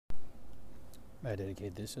I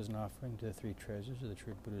dedicate this as an offering to the three treasures of the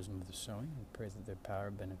true Buddhism of the sowing, and pray that their power,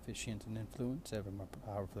 beneficence, and influence ever more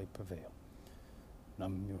powerfully prevail.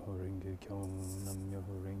 Nam Myoho Renge Kyo, Nam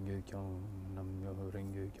Myoho Renge Kyo, Nam Myoho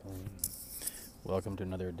Renge Kyo. Welcome to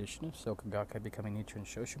another edition of Soka Gakkai Becoming Nichiren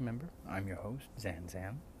Shoshu member. I'm your host, Zan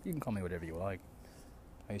Zan. You can call me whatever you like.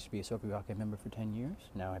 I used to be a Soka Gakkai member for 10 years.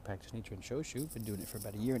 Now I practice Nichiren Shoshu. Been doing it for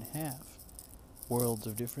about a year and a half. Worlds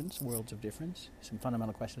of difference. Some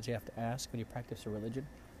fundamental questions you have to ask when you practice a religion.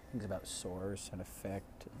 Things about source and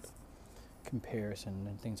effect and comparison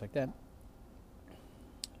and things like that.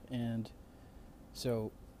 And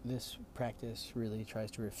so this practice really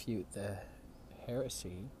tries to refute the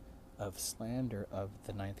heresy of slander of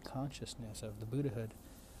the ninth consciousness, of the Buddhahood,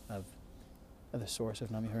 of the source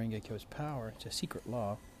of Nam-myoho Renge Kyo's power. It's a secret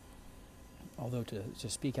law, although to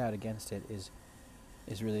speak out against it is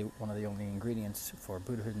really one of the only ingredients for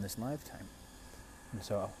Buddhahood in this lifetime. And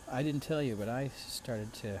so I didn't tell you, but I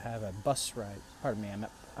started to have a bus ride. Pardon me,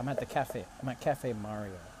 I'm at the cafe. I'm at Cafe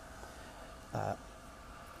Mario.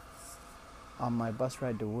 On my bus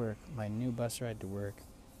ride to work, my new bus ride to work,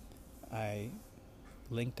 I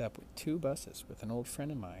linked up with two buses with an old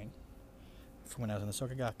friend of mine from when I was in the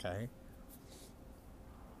Soka Gakkai,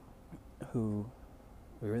 who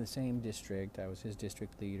we were in the same district. I was his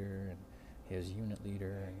district leader and his unit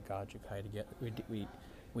leader, and Gajukai together.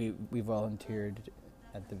 We volunteered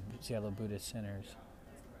at the Seattle Buddhist centers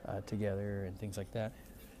together and things like that.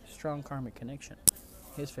 Strong karmic connection.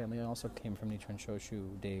 His family also came from Nichiren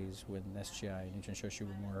Shoshu days when SGI and Nichiren Shoshu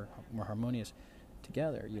were more harmonious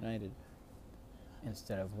together, united,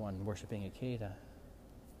 instead of one worshipping Ikeda,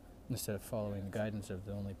 instead of following the guidance of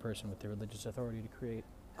the only person with the religious authority to create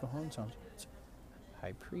Gohonzon,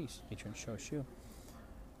 high priest, Nichiren Shoshu.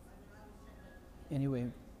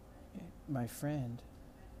 Anyway, my friend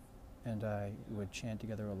and I would chant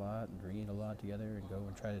together a lot and read a lot together and go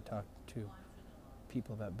and try to talk to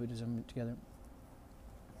people about Buddhism together.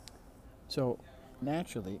 So,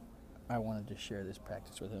 naturally, I wanted to share this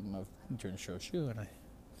practice with him of Nichiren Shoshu, and I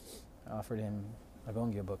offered him a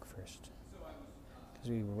Gongyo book first. Because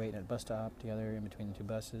we were waiting at a bus stop together in between the two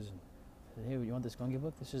buses, and I said, hey, you want this Gongyo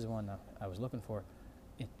book? This is the one I was looking for.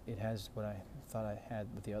 It has what I thought I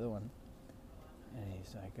had with the other one. And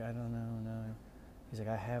he's like, I don't know, no. He's like,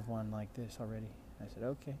 I have one like this already. I said,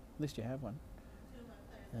 okay, at least you have one.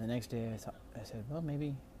 And the next day I said, well,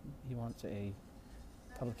 maybe he wants a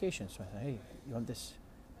publication. So I said, hey, you want this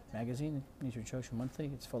magazine, Nichiren Shoshu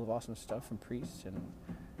Monthly? It's full of awesome stuff from priests and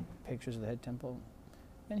pictures of the head temple.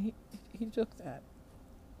 And he took that.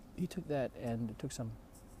 He took that and it took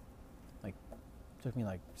me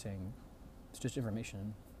saying, it's just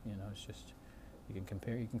information, it's just, you can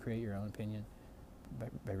compare, you can create your own opinion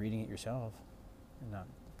by reading it yourself and not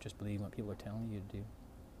just believing what people are telling you to do.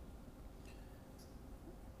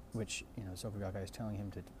 Which, Soka Gakkai is telling him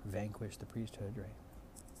to vanquish the priesthood, right?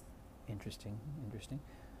 Interesting.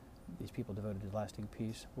 These people devoted to lasting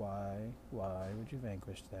peace. Why would you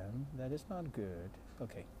vanquish them? That is not good.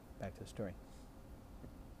 Okay, back to the story.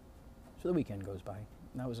 So the weekend goes by.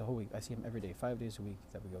 That was a whole week. I see him every day, 5 days a week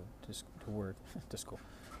that we go to work, to school,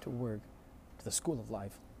 to the school of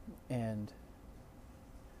life. And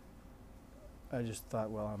I just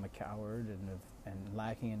thought, well, I'm a coward and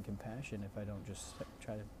lacking in compassion if I don't just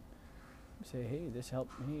try to say, hey, this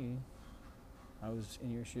helped me. I was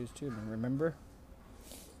in your shoes too, remember?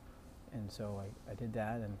 And so I did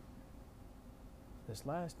that, and this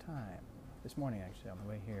morning actually, on the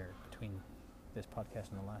way here, between this podcast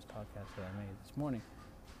and the last podcast that I made this morning,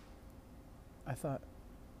 I thought,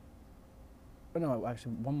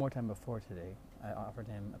 one more time before today, I offered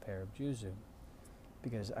him a pair of Juzu,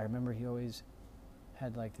 because I remember he always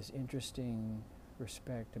had this interesting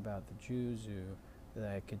respect about the Juzu that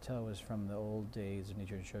I could tell was from the old days of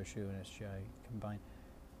Nichiren Shoshu and SGI combined.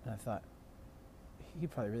 And I thought, he'd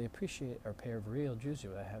probably really appreciate our pair of real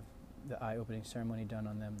Juzu. I have the eye-opening ceremony done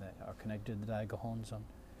on them that are connected to the Dai Gohonzon.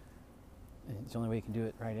 And it's the only way you can do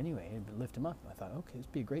it right anyway, it'd lift him up. I thought, okay, this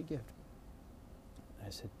would be a great gift. I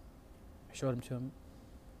showed them to him,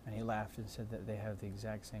 and he laughed and said that they have the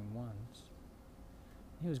exact same ones.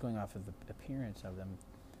 He was going off of the appearance of them.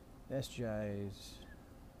 The SGI's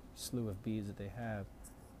slew of beads that they have,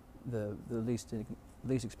 the least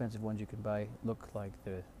expensive ones you can buy look like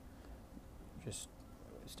the just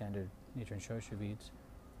standard Nichiren Shoshu beads.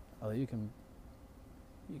 Although you can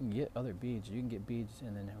get other beads. You can get beads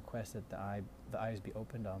and then request that the eyes be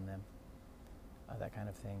opened on them. That kind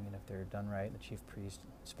of thing. And if they're done right, the chief priest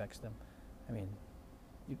inspects them. I mean,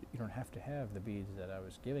 you don't have to have the beads that I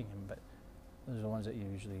was giving him, but those are the ones that you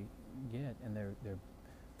usually get, and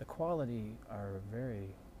the quality are very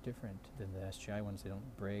different than the SGI ones. They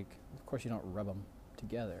don't break. Of course, you don't rub them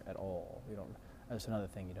together at all. You don't. That's another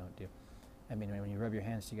thing you don't do. I mean, when you rub your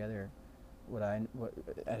hands together,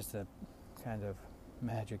 as the kind of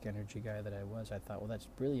magic energy guy that I was, I thought, well, that's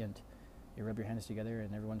brilliant. You rub your hands together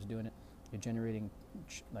and everyone's doing it. You're generating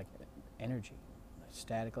like energy,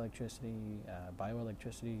 static electricity,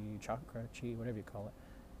 bioelectricity, chakra, chi, whatever you call it.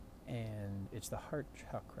 And it's the heart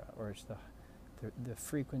chakra, or it's the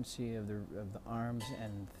frequency of the arms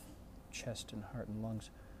and chest and heart and lungs,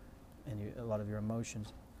 and a lot of your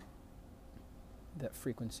emotions. That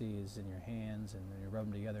frequency is in your hands, and you rub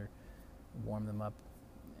them together, warm them up.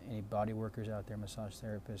 Any body workers out there, massage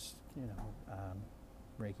therapists,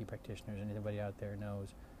 Reiki practitioners, anybody out there knows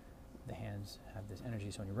the hands have this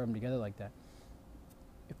energy. So when you rub them together like that,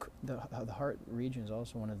 the heart region is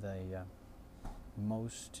also one of the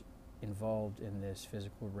most involved in this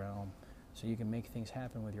physical realm. So you can make things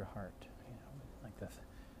happen with your heart, like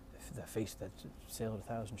the face that sailed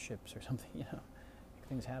 1,000 ships or something,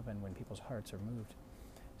 Things happen when people's hearts are moved.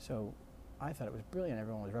 So I thought it was brilliant.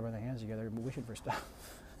 Everyone was rubbing their hands together, wishing for stuff.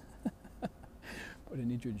 But in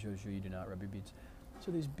Nichiren Shoshu, you do not rub your beads.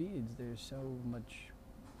 So these beads, there's so much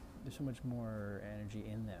more energy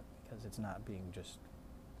in them, because it's not being just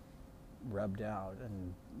rubbed out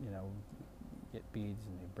and get beads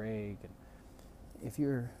and they break. And if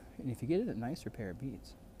you get a nicer pair of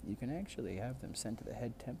beads, you can actually have them sent to the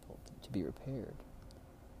head temple to be repaired.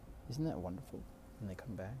 Isn't that wonderful? And they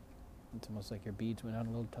come back. It's almost like your beads went out a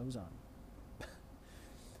little toes on.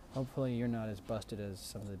 Hopefully you're not as busted as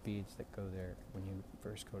some of the beads that go there when you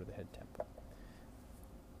first go to the head temple.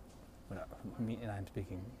 And I'm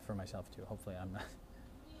speaking for myself too. Hopefully I'm not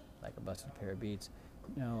like a busted pair of beads.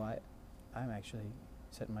 No, I'm actually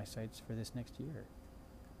setting my sights for this next year.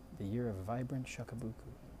 The year of vibrant Shakabuku.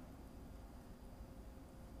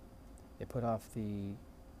 They put off the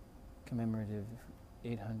commemorative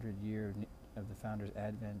 800 year of the founder's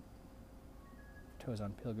advent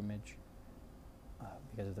Tozan pilgrimage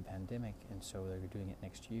because of the pandemic, and so they're doing it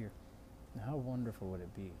next year. Now, how wonderful would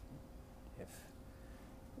it be if,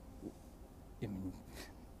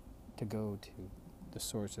 to go to the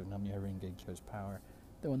source of Nam-myoho Renge-kyo's power,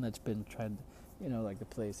 the one that's been tried, like the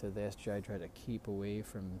place that the SGI tried to keep away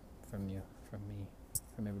from you, from me,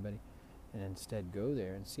 from everybody, and instead go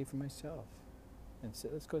there and see for myself. And so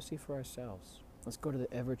let's go see for ourselves. Let's go to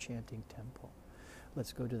the ever-chanting temple.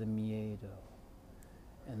 Let's go to the Miedo.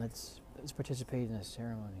 And let's participate in a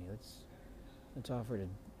ceremony. Let's offer to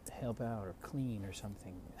help out or clean or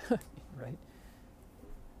something, right?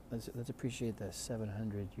 Let's appreciate the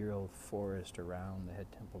 700-year-old forest around the head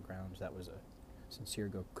temple grounds. That was a sincere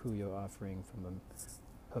Gokuyo offering from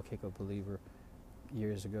a Hokeko believer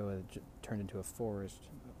years ago. It turned into a forest.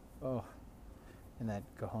 Oh, and that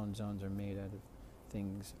Gohon zones are made out of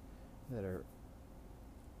things that are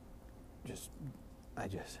I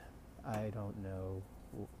don't know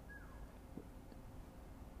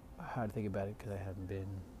how to think about it, because I haven't been,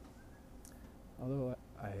 although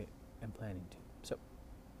I am planning to. So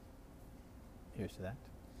here's to that.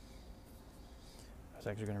 I was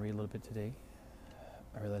actually going to read a little bit today.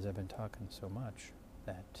 I realize I've been talking so much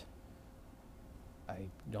that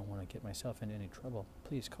I don't want to get myself into any trouble.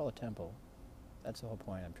 Please call a temple. That's the whole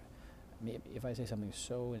point. If I say something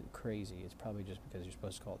so crazy, it's probably just because you're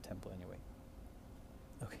supposed to call a temple anyway.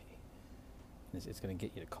 Okay. It's going to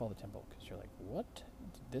get you to call the temple, because you're like, what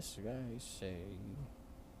did this guy say?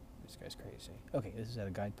 This guy's crazy. Okay, this is at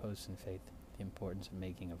a Guideposts in Faith, The Importance of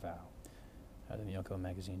Making a Vow. Out of the Miyoko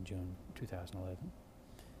magazine, June 2011.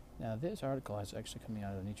 Now, this article is actually coming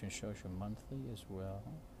out of the Nichiren Shoshu Monthly as well.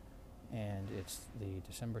 And it's the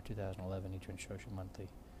December 2011 Nichiren Shoshu Monthly.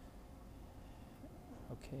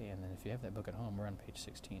 Okay, and then if you have that book at home, we're on page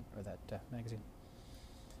 16, or that magazine.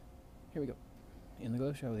 Here we go. In the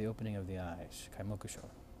Gosho, the opening of the eyes, Kaimokusho,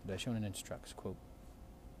 the Daishonin instructs, quote,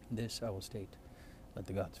 "This I will state, let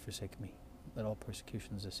the gods forsake me, let all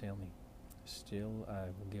persecutions assail me. Still I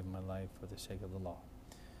will give my life for the sake of the law."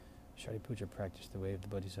 Shariputra practiced the way of the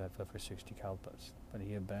Bodhisattva for 60 kalpas, but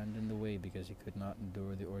he abandoned the way because he could not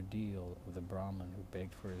endure the ordeal of the Brahmin who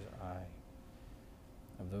begged for his eye.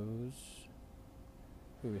 Of those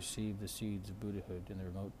who received the seeds of Buddhahood in the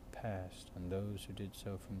remote past, and those who did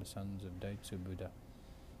so from the sons of Daitsu Buddha,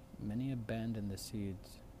 many abandoned the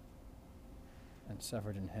seeds and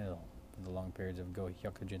suffered in hell for the long periods of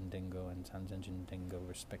Go-Hyokujin Dengo and Sanzenjin Dengo,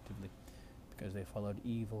 respectively, because they followed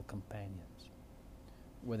evil companions.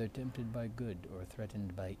 Whether tempted by good or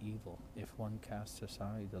threatened by evil, if one casts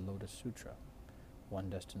aside the Lotus Sutra,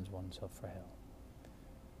 one destines oneself for hell.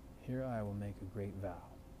 Here I will make a great vow,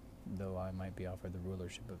 though I might be offered the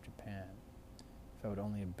rulership of Japan. if I would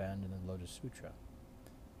only abandon the Lotus Sutra,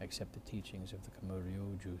 accept the teachings of the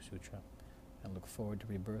Kamuryoju Sutra, and look forward to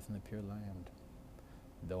rebirth in the Pure Land.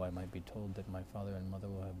 Though I might be told that my father and mother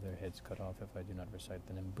will have their heads cut off if I do not recite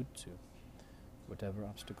the Nembutsu, whatever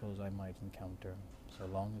obstacles I might encounter, so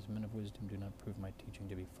long as men of wisdom do not prove my teaching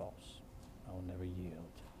to be false, I will never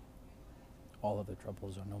yield. All of the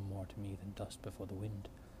troubles are no more to me than dust before the wind.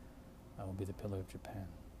 I will be the pillar of Japan.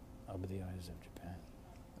 I will be the eyes of Japan.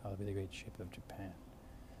 I will be the great ship of Japan.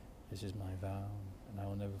 This is my vow, and I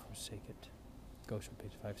will never forsake it. Gosho,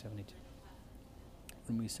 page 572.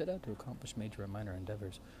 When we set out to accomplish major or minor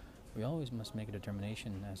endeavors, we always must make a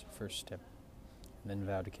determination as a first step, and then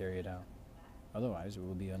vow to carry it out. Otherwise, we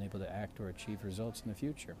will be unable to act or achieve results in the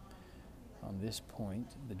future. On this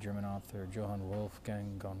point, the German author Johann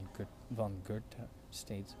Wolfgang von Goethe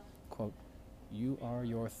states, quote, "You are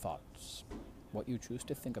your thoughts. What you choose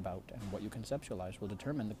to think about and what you conceptualize will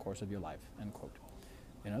determine the course of your life," end quote.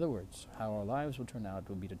 In other words, how our lives will turn out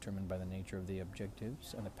will be determined by the nature of the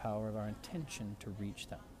objectives and the power of our intention to reach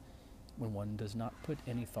them. When one does not put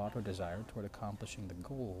any thought or desire toward accomplishing the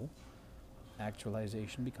goal,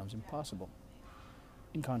 actualization becomes impossible.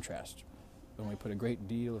 In contrast, when we put a great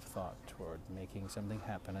deal of thought toward making something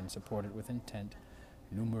happen and support it with intent,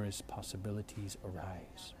 numerous possibilities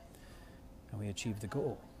arise, and we achieve the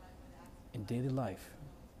goal. In daily life,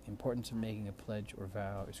 the importance of making a pledge or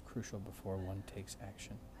vow is crucial before one takes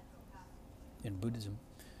action. In Buddhism,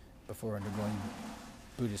 before undergoing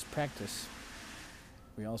Buddhist practice,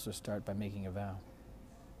 we also start by making a vow.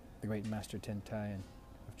 The great Master Tentayan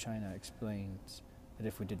of China explains that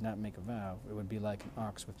if we did not make a vow, it would be like an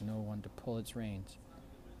ox with no one to pull its reins.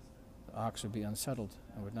 The ox would be unsettled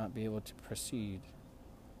and would not be able to proceed.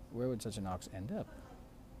 Where would such an ox end up?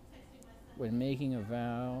 When making a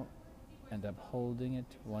vow and upholding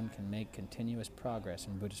it, one can make continuous progress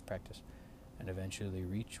in Buddhist practice and eventually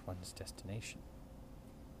reach one's destination,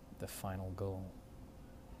 the final goal.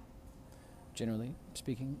 Generally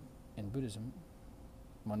speaking, in Buddhism,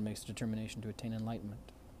 one makes a determination to attain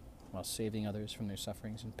enlightenment while saving others from their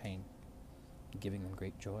sufferings and pain, giving them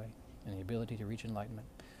great joy and the ability to reach enlightenment.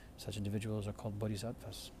 Such individuals are called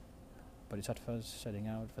bodhisattvas. Bodhisattvas setting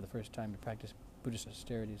out for the first time to practice Buddhist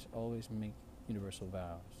austerities always make universal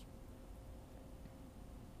vows.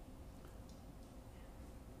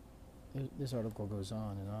 This article goes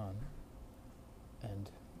on, and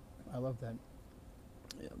I love that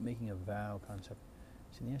making a vow concept.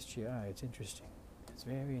 See, in the SGI, it's interesting. It's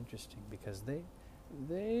very interesting because they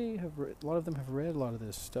have a lot of them have read a lot of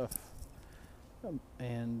this stuff,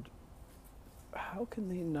 and how can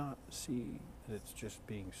they not see that it's just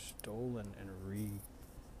being stolen and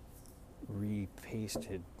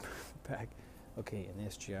re-pasted back? Okay, in the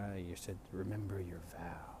SGI, you said remember your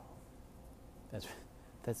vow. That's.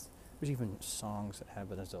 There's even songs that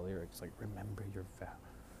have it as the lyrics, like remember your vow,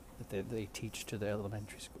 that they teach to the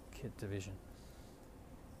elementary school kid division.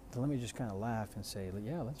 So let me just kind of laugh and say,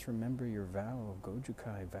 yeah, let's remember your vow of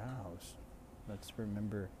Gojukai vows. Let's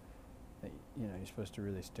remember that, you're supposed to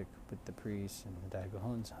really stick with the priests and the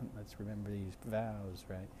Daigons. Let's remember these vows,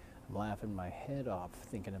 right? I'm laughing my head off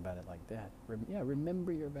thinking about it like that.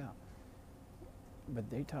 Remember your vow. But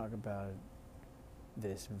they talk about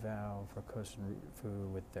this vow for Kosen Rufu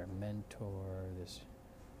with their mentor,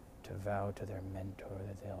 to vow to their mentor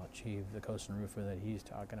that they'll achieve the Kosen Rufu that he's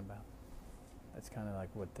talking about. That's kind of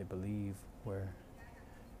like what they believe, where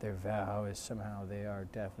their vow is somehow they are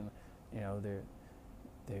definitely,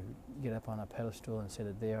 they get up on a pedestal and say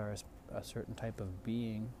that they are a certain type of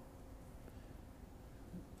being.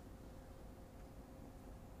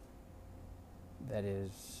 That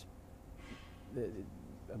is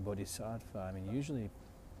a bodhisattva. I mean, usually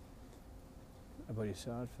a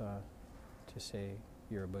bodhisattva, to say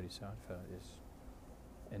you're a bodhisattva is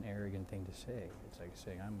an arrogant thing to say. It's like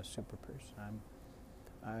saying, I'm a super person.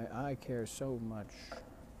 I care so much.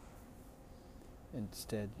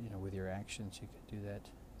 Instead, with your actions, you could do that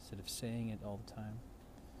instead of saying it all the time.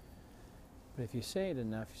 But if you say it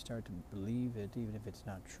enough, you start to believe it, even if it's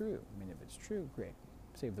not true. I mean, if it's true, great.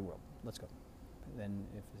 Save the world. Let's go. But then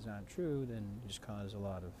if it's not true, then you just cause a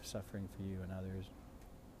lot of suffering for you and others.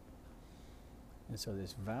 And so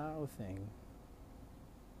this vow thing,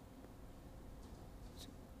 it's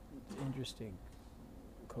interesting.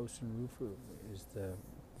 Kosen Rufu is the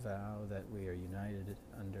vow that we are united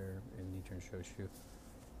under in Nichiren Shoshu,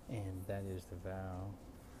 and that is the vow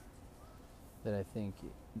that I think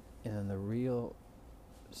in the real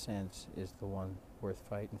sense is the one worth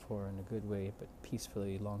fighting for in a good way, but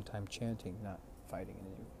peacefully, long time chanting, not fighting in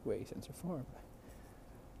any way, sense, or form,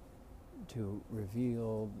 to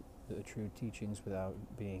reveal the true teachings without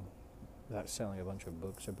being without selling a bunch of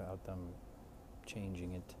books about them,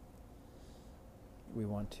 changing it. We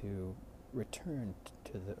want to return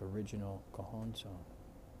to the original Cajon song.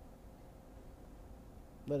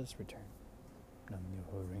 Let us return. Nam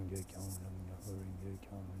myoho renge kyo, nam myoho renge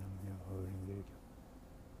kyo, nam myoho renge kyo.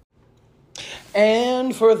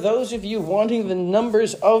 And for those of you wanting the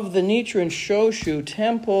numbers of the Nichiren Shoshu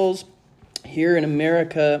temples here in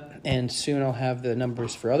America, and soon I'll have the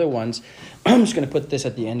numbers for other ones, I'm just going to put this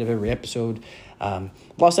at the end of every episode.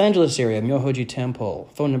 Los Angeles area, Myohoji Temple,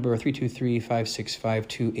 phone number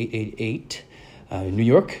 323-565-2888. New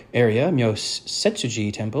York area,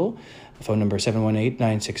 Myosetsuji Temple, phone number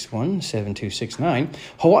 718-961-7269.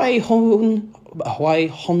 Hawaii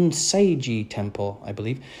Honseiji Temple, I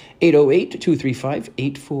believe,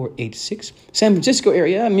 808-235-8486. San Francisco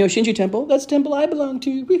area, Myoshinji Temple, that's the temple I belong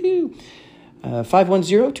to, woohoo!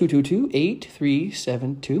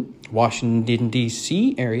 510-222-8372. Washington,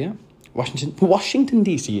 D.C. area,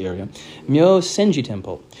 Myo Senji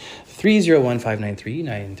Temple,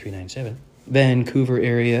 301-593-9397. Vancouver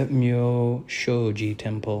area, Myo Shoji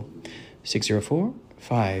Temple,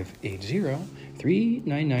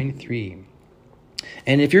 604-580-3993.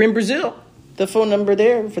 And if you're in Brazil, the phone number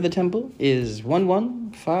there for the temple is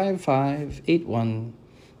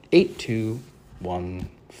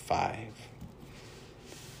 11-55-81-8215.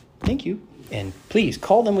 Thank you. And please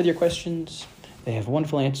call them with your questions. They have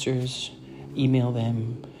wonderful answers. Email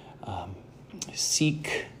them.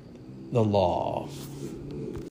 Seek the law.